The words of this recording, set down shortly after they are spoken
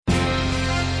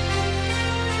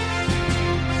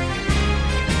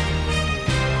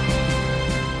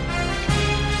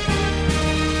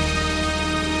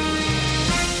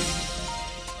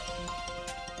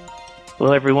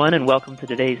Hello, everyone, and welcome to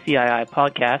today's CII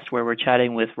podcast, where we're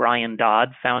chatting with Ryan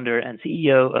Dodd, founder and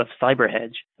CEO of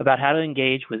CyberHedge, about how to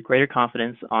engage with greater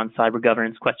confidence on cyber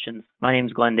governance questions. My name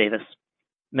is Glenn Davis.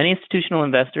 Many institutional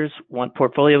investors want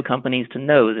portfolio companies to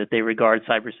know that they regard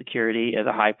cybersecurity as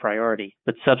a high priority,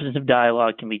 but substantive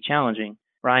dialogue can be challenging.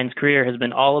 Ryan's career has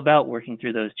been all about working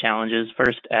through those challenges,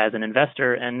 first as an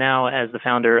investor and now as the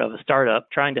founder of a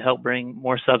startup, trying to help bring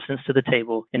more substance to the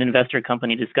table in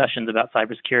investor-company discussions about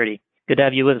cybersecurity. Good to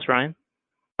have you with us, Ryan.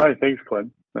 Hi, thanks,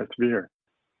 Glenn. Nice to be here.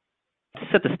 To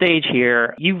set the stage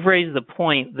here, you've raised the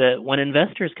point that when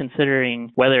investors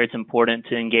considering whether it's important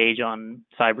to engage on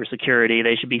cybersecurity,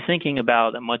 they should be thinking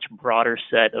about a much broader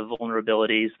set of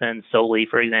vulnerabilities than solely,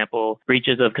 for example,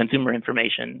 breaches of consumer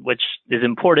information, which is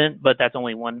important, but that's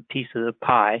only one piece of the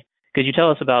pie. Could you tell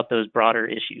us about those broader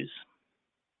issues?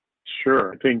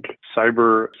 Sure. I think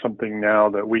cyber is something now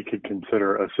that we could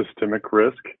consider a systemic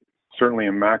risk. Certainly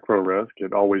a macro risk.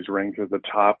 It always ranks at the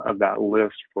top of that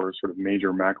list for sort of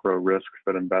major macro risks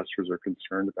that investors are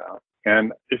concerned about.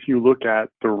 And if you look at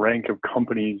the rank of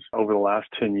companies over the last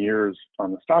 10 years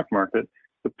on the stock market,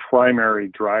 the primary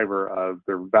driver of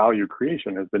their value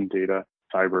creation has been data,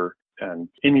 cyber, and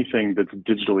anything that's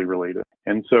digitally related.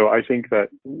 And so I think that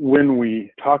when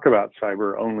we talk about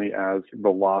cyber only as the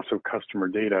loss of customer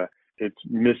data, it's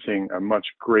missing a much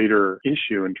greater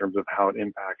issue in terms of how it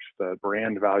impacts the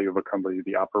brand value of a company,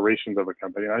 the operations of a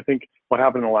company. And I think what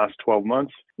happened in the last 12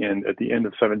 months and at the end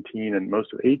of 17 and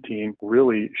most of 18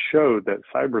 really showed that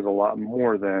cyber is a lot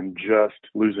more than just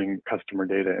losing customer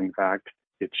data. In fact,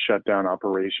 it shut down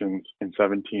operations in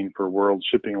 17 for world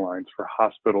shipping lines, for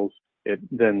hospitals. It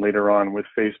then later on with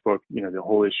Facebook, the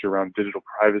whole issue around digital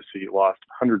privacy lost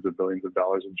hundreds of billions of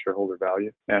dollars in shareholder value,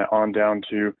 and on down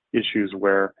to issues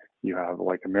where you have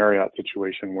like a Marriott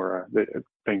situation where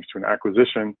thanks to an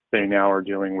acquisition, they now are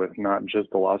dealing with not just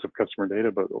the loss of customer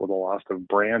data, but the loss of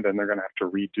brand, and they're going to have to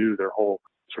redo their whole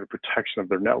sort of protection of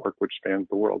their network, which spans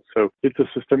the world. So it's a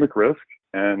systemic risk,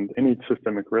 and any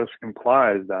systemic risk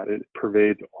implies that it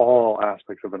pervades all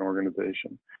aspects of an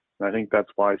organization. And I think that's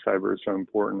why cyber is so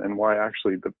important and why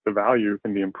actually the value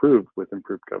can be improved with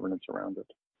improved governance around it.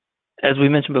 As we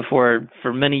mentioned before,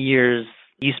 for many years,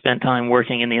 you spent time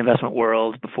working in the investment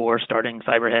world before starting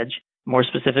CyberHedge. More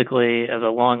specifically, as a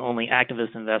long-only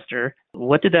activist investor,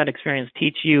 what did that experience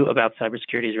teach you about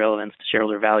cybersecurity's relevance to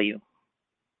shareholder value?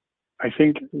 I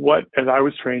think as I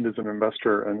was trained as an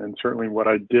investor, and certainly what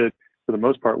I did for the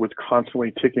most part was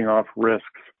constantly ticking off risks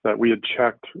that we had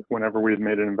checked whenever we had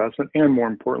made an investment, and more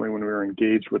importantly, when we were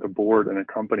engaged with a board and a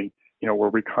company, where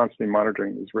we're constantly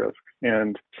monitoring these risks.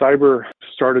 And cyber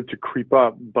started to creep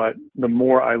up, but the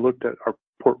more I looked at our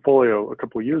portfolio a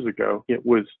couple of years ago, it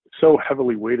was so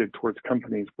heavily weighted towards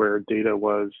companies where data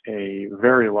was a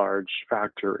very large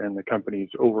factor in the company's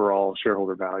overall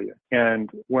shareholder value.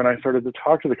 And when I started to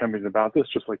talk to the companies about this,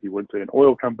 just like you would say an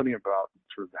oil company about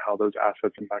sort of how those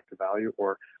assets impact the value,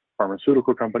 or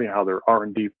pharmaceutical company, how their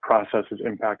R&D process is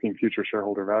impacting future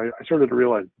shareholder value, I started to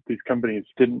realize that these companies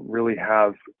didn't really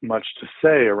have much to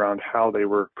say around how they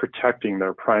were protecting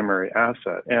their primary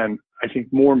asset. And I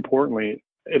think more importantly,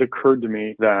 it occurred to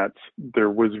me that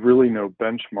there was really no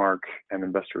benchmark, and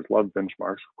investors love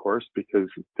benchmarks, of course, because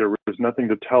there was nothing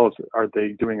to tell us, are they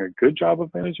doing a good job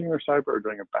of managing their cyber or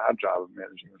doing a bad job of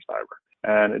managing their cyber?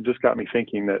 And it just got me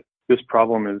thinking that this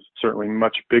problem is certainly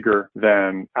much bigger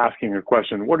than asking a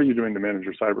question, what are you doing to manage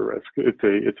your cyber risk?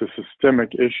 It's a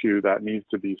systemic issue that needs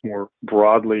to be more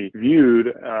broadly viewed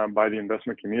by the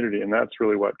investment community. And that's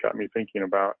really what got me thinking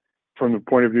about, from the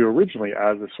point of view originally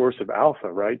as a source of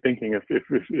alpha, right? Thinking if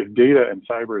data and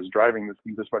cyber is driving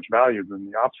this much value, then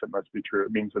the opposite must be true.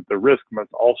 It means that the risk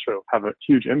must also have a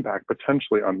huge impact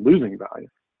potentially on losing value.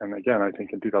 And again, I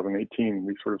think in 2018,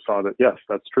 we sort of saw that, yes,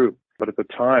 that's true. But at the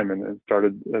time, and it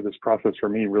started this process for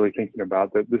me really thinking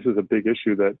about that this is a big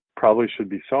issue that probably should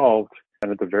be solved.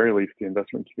 And at the very least, the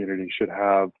investment community should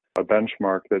have a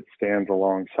benchmark that stands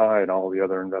alongside all the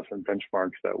other investment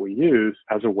benchmarks that we use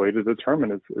as a way to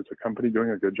determine is a company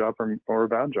doing a good job or a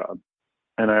bad job.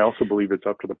 And I also believe it's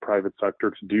up to the private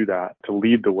sector to do that, to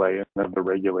lead the way, and then the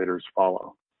regulators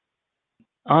follow.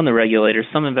 On the regulators,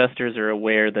 some investors are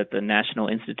aware that the National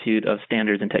Institute of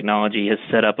Standards and Technology has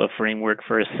set up a framework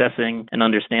for assessing and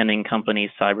understanding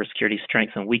companies' cybersecurity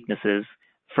strengths and weaknesses.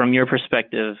 From your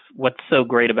perspective, what's so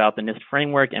great about the NIST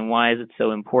framework, and why is it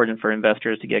so important for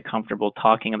investors to get comfortable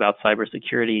talking about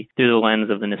cybersecurity through the lens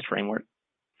of the NIST framework?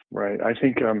 Right. I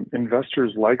think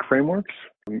investors like frameworks.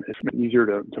 It's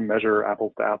easier to measure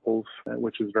apples to apples,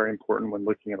 which is very important when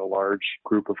looking at a large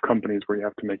group of companies where you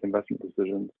have to make investment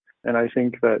decisions. And I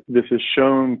think that this is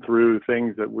shown through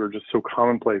things that were just so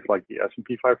commonplace, like the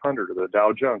S&P 500 or the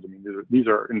Dow Jones. I mean, these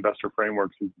are investor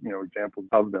frameworks, examples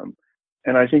of them.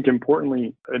 And I think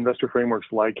importantly, investor frameworks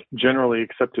like generally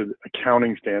accepted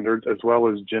accounting standards, as well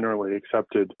as generally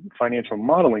accepted financial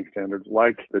modeling standards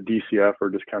like the DCF or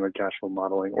discounted cash flow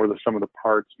modeling or the sum of the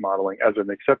parts modeling as an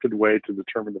accepted way to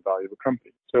determine the value of a company.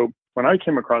 So when I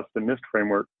came across the NIST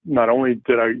framework, not only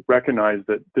did I recognize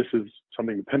that this is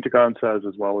something the Pentagon says,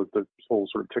 as well as the whole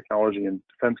sort of technology and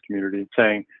defense community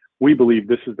saying, we believe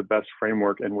this is the best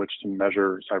framework in which to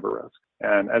measure cyber risk.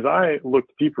 And as I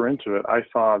looked deeper into it, I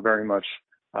saw very much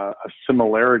a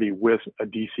similarity with a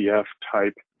DCF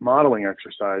type modeling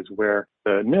exercise where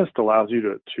the NIST allows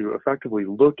you to effectively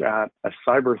look at a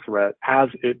cyber threat as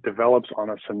it develops on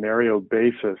a scenario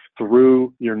basis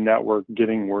through your network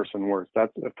getting worse and worse.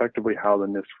 That's effectively how the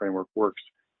NIST framework works.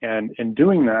 And in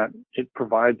doing that, it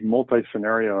provides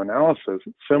multi-scenario analysis,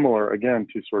 similar again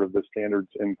to sort of the standards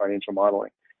in financial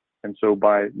modeling. And so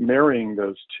by marrying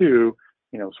those two,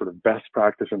 sort of best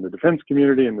practice in the defense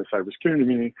community and the cybersecurity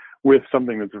community with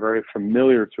something that's very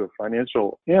familiar to a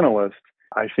financial analyst,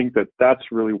 I think that that's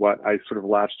really what I sort of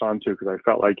latched onto because I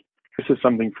felt like this is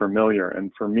something familiar.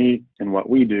 And for me and what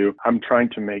we do, I'm trying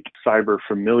to make cyber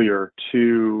familiar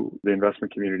to the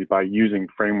investment community by using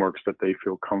frameworks that they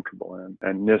feel comfortable in.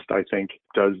 And NIST, I think,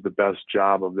 does the best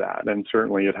job of that. And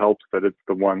certainly it helps that it's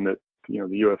the one that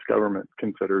the U.S. government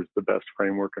considers the best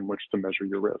framework in which to measure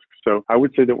your risk. So I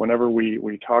would say that whenever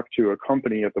we talk to a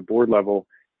company at the board level,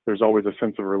 there's always a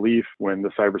sense of relief when the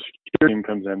cybersecurity team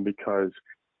comes in because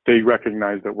they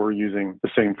recognize that we're using the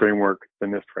same framework, the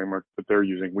NIST framework that they're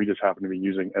using. We just happen to be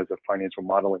using as a financial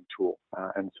modeling tool.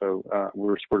 And so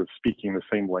we're sort of speaking the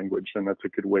same language, and that's a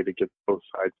good way to get both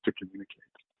sides to communicate.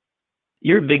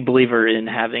 You're a big believer in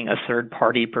having a third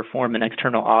party perform an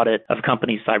external audit of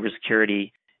companies'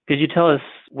 cybersecurity. Could you tell us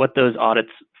what those audits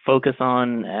focus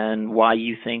on and why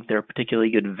you think they're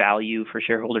particularly good value for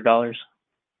shareholder dollars?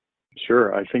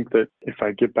 Sure. I think that if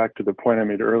I get back to the point I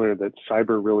made earlier, that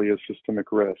cyber really is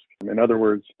systemic risk. In other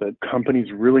words, that companies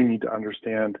really need to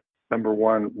understand, number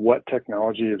one, what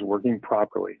technology is working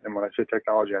properly. And when I say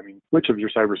technology, I mean which of your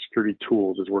cybersecurity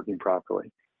tools is working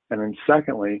properly. And then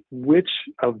secondly, which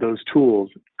of those tools,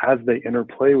 as they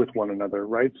interplay with one another,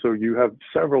 right? So you have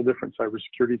several different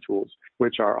cybersecurity tools,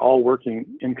 which are all working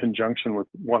in conjunction with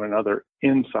one another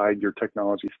inside your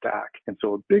technology stack. And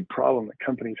so a big problem that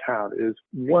companies have is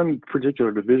one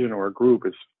particular division or a group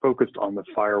is focused on the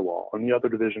firewall, and the other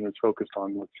division is focused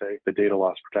on, let's say, the data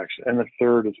loss protection. And the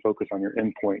third is focused on your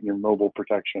endpoint, your mobile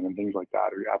protection and things like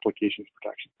that, or your applications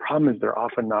protection. The problem is they're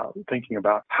often not thinking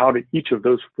about how to each of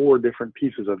those four different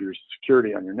pieces of your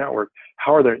security on your network,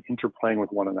 how are they interplaying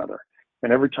with one another?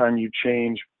 And every time you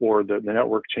change or the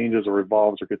network changes or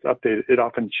evolves or gets updated, it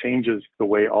often changes the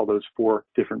way all those four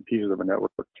different pieces of a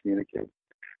network communicate.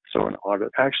 So an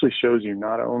audit actually shows you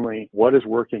not only what is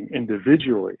working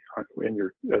individually in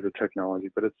your as a technology,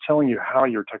 but it's telling you how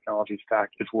your technology stack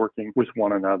is working with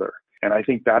one another. And I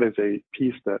think that is a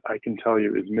piece that I can tell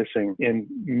you is missing in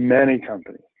many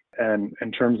companies. And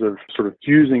in terms of sort of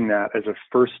using that as a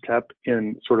first step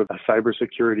in sort of a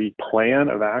cybersecurity plan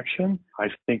of action, I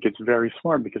think it's very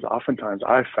smart because oftentimes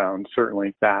I've found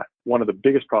certainly that one of the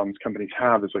biggest problems companies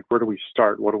have is like, where do we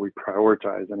start? What do we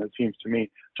prioritize? And it seems to me,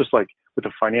 just like with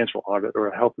a financial audit or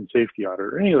a health and safety audit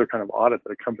or any other kind of audit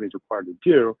that a company is required to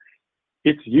do,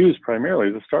 it's used primarily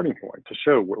as a starting point to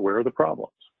show where are the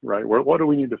problems, right? What do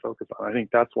we need to focus on? I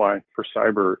think that's why for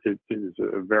cyber, it is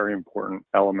a very important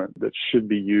element that should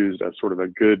be used as sort of a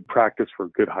good practice for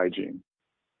good hygiene.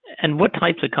 And what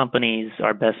types of companies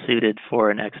are best suited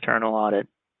for an external audit?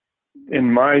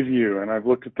 In my view, and I've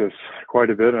looked at this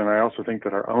quite a bit, and I also think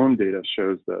that our own data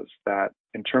shows this, that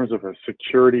in terms of a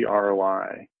security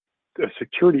ROI, a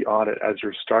security audit as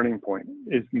your starting point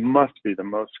must be the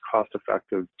most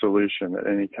cost-effective solution that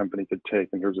any company could take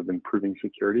in terms of improving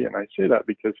security. And I say that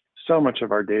because so much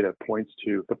of our data points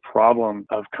to the problem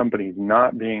of companies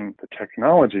not being the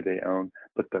technology they own,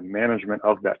 but the management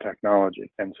of that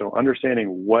technology. And so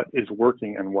understanding what is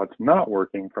working and what's not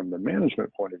working from the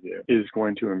management point of view is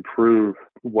going to improve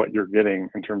what you're getting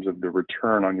in terms of the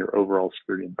return on your overall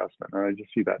security investment. And I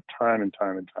just see that time and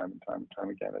time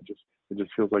again. It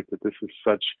just feels like that this is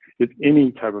if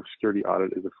any type of security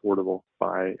audit is affordable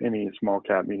by any small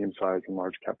cap, medium sized and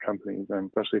large cap companies, and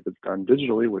especially if it's done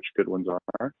digitally, which good ones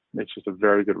are, it's just a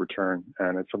very good return.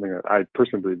 And it's something that I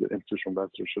personally believe that institutional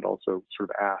investors should also sort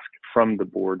of ask from the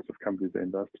boards of companies they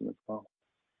invest in as well.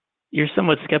 You're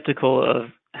somewhat skeptical of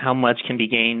how much can be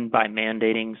gained by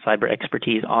mandating cyber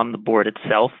expertise on the board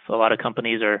itself. A lot of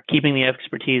companies are keeping the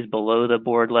expertise below the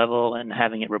board level and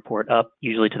having it report up,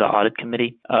 usually to the audit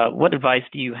committee. What advice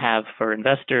do you have for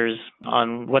investors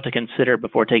on what to consider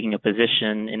before taking a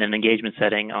position in an engagement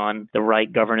setting on the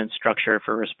right governance structure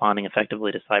for responding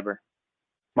effectively to cyber?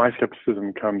 My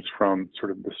skepticism comes from sort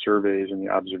of the surveys and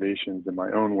the observations in my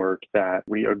own work that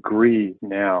we agree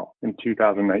now in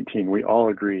 2019, we all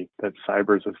agree that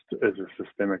cyber is a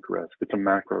systemic risk. It's a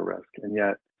macro risk. And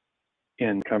yet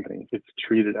in companies, it's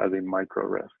treated as a micro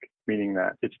risk, meaning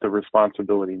that it's the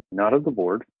responsibility not of the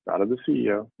board, not of the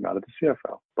CEO, not of the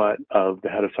CFO, but of the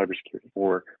head of cybersecurity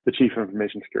or the chief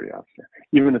information security officer.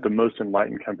 Even at the most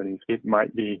enlightened companies, it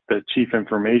might be the chief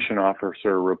information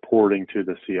officer reporting to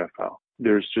the CFO.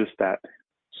 There's just that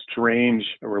strange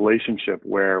relationship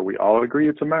where we all agree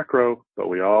it's a macro, but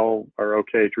we all are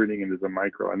okay treating it as a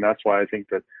micro. And that's why I think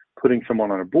that putting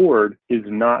someone on a board is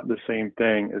not the same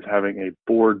thing as having a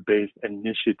board-based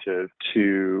initiative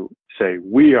to say,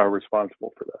 we are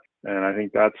responsible for this. And I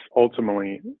think that's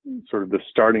ultimately sort of the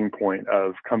starting point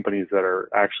of companies that are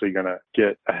actually going to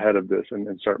get ahead of this and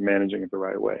start managing it the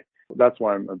right way. That's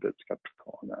why I'm a bit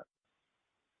skeptical on that.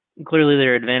 Clearly,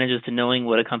 there are advantages to knowing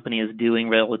what a company is doing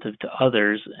relative to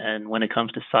others. And when it comes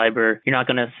to cyber, you're not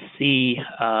going to see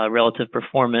relative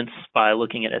performance by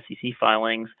looking at SEC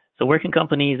filings. So where can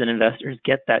companies and investors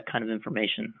get that kind of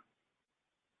information?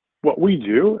 What we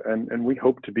do, and we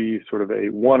hope to be sort of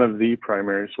one of the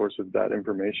primary sources of that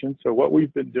information. So what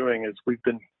we've been doing is we've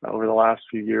been, over the last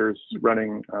few years,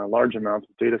 running large amounts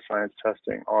of data science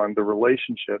testing on the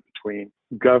relationship between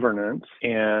governance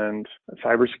and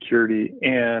cybersecurity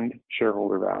and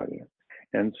shareholder value.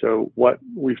 And so what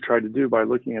we've tried to do by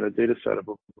looking at a data set of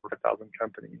over 1,000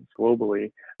 companies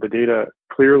globally, the data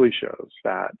clearly shows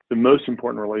that the most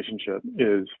important relationship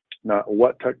is not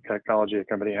what technology a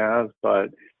company has, but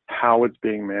how it's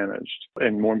being managed,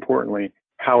 and more importantly,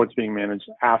 how it's being managed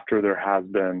after there has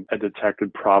been a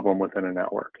detected problem within a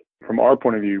network. From our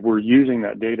point of view, we're using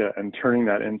that data and turning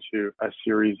that into a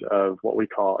series of what we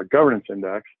call a governance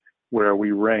index, where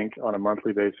we rank on a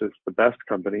monthly basis the best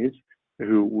companies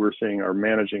who we're seeing are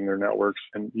managing their networks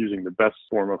and using the best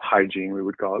form of hygiene, we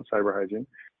would call it cyber hygiene.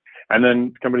 And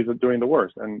then companies that are doing the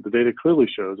worst. And the data clearly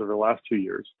shows over the last 2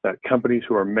 years that companies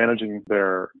who are managing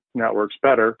their networks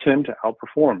better tend to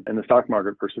outperform in the stock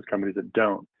market versus companies that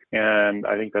don't. And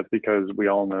I think that's because we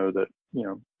all know that,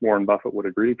 Warren Buffett would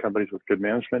agree, companies with good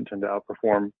management tend to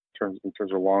outperform in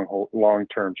terms of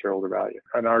long-term shareholder value.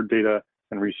 And our data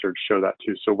and research show that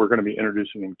too. So we're going to be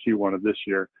introducing in Q1 of this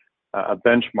year a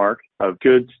benchmark of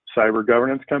good cyber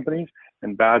governance companies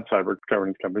and bad cyber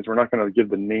governance companies. We're not going to give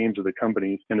the names of the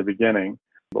companies in the beginning,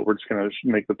 but we're just going to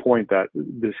make the point that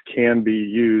this can be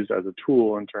used as a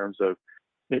tool in terms of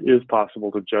it is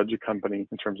possible to judge a company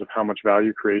in terms of how much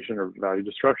value creation or value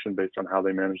destruction based on how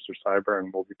they manage their cyber,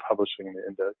 and we'll be publishing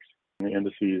the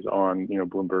indices on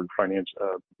Bloomberg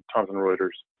Financial, Thomson Reuters,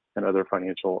 and other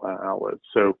financial outlets.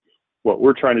 So what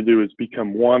we're trying to do is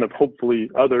become one of hopefully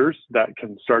others that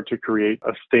can start to create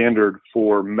a standard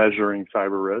for measuring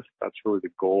cyber risk. That's really the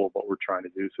goal of what we're trying to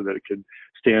do, so that it could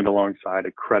stand alongside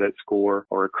a credit score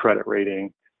or a credit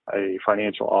rating, a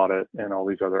financial audit, and all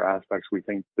these other aspects. We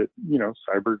think that,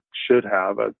 cyber should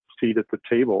have a seat at the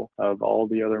table of all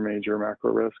the other major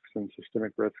macro risks and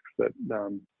systemic risks that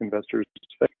investors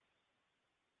face.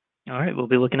 All right, we'll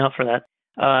be looking out for that.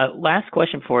 Last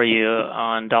question for you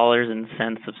on dollars and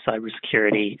cents of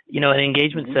cybersecurity. In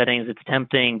engagement settings, it's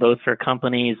tempting both for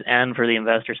companies and for the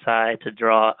investor side to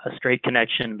draw a straight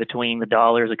connection between the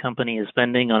dollars a company is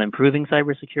spending on improving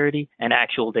cybersecurity and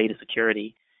actual data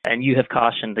security. And you have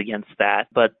cautioned against that.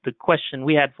 But the question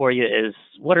we had for you is,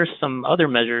 what are some other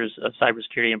measures of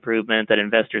cybersecurity improvement that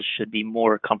investors should be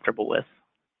more comfortable with?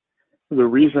 The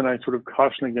reason I sort of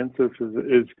caution against this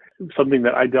is something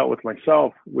that I dealt with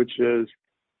myself, which is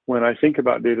when I think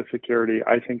about data security,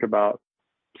 I think about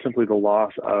simply the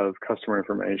loss of customer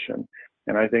information.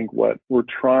 And I think what we're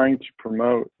trying to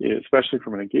promote, especially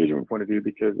from an engagement point of view,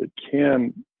 because it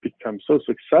can become so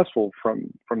successful from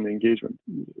the engagement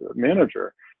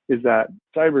manager, is that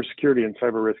cybersecurity and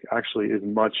cyber risk actually is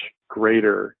much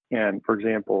greater. And for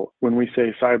example, when we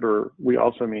say cyber, we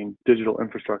also mean digital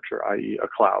infrastructure, i.e. a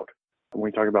cloud. When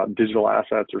we talk about digital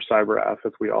assets or cyber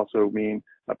assets, we also mean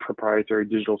a proprietary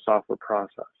digital software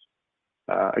process.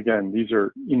 Again, these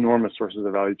are enormous sources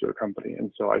of value to a company.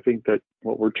 And so I think that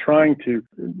what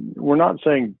we're not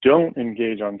saying don't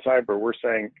engage on cyber. We're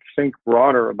saying think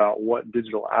broader about what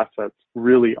digital assets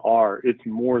really are. It's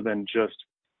more than just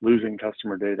losing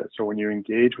customer data. So when you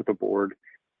engage with a board,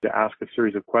 to ask a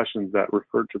series of questions that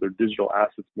refer to their digital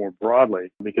assets more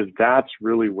broadly, because that's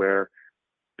really where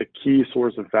the key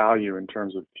source of value in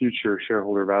terms of future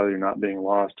shareholder value not being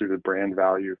lost due to brand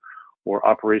value or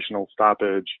operational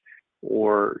stoppage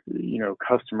or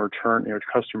customer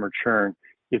churn.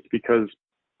 It's because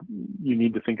you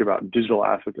need to think about digital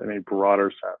assets in a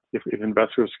broader sense. If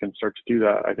investors can start to do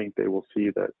that, I think they will see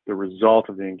that the result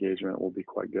of the engagement will be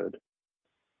quite good.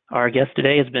 Our guest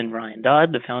today has been Ryan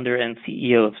Dodd, the founder and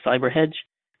CEO of CyberHedge.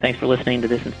 Thanks for listening to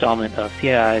this installment of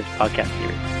CII's podcast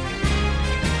series.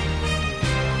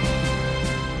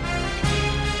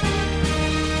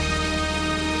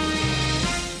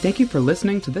 Thank you for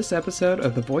listening to this episode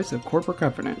of The Voice of Corporate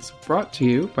Governance, brought to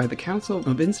you by the Council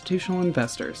of Institutional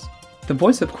Investors. The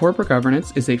Voice of Corporate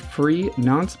Governance is a free,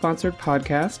 non-sponsored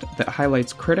podcast that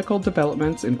highlights critical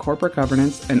developments in corporate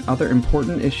governance and other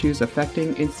important issues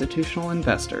affecting institutional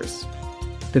investors.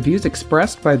 The views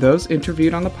expressed by those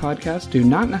interviewed on the podcast do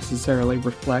not necessarily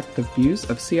reflect the views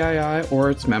of CII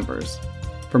or its members.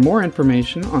 For more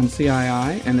information on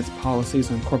CII and its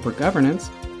policies on corporate governance,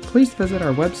 please visit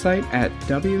our website at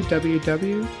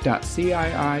www.cii.org.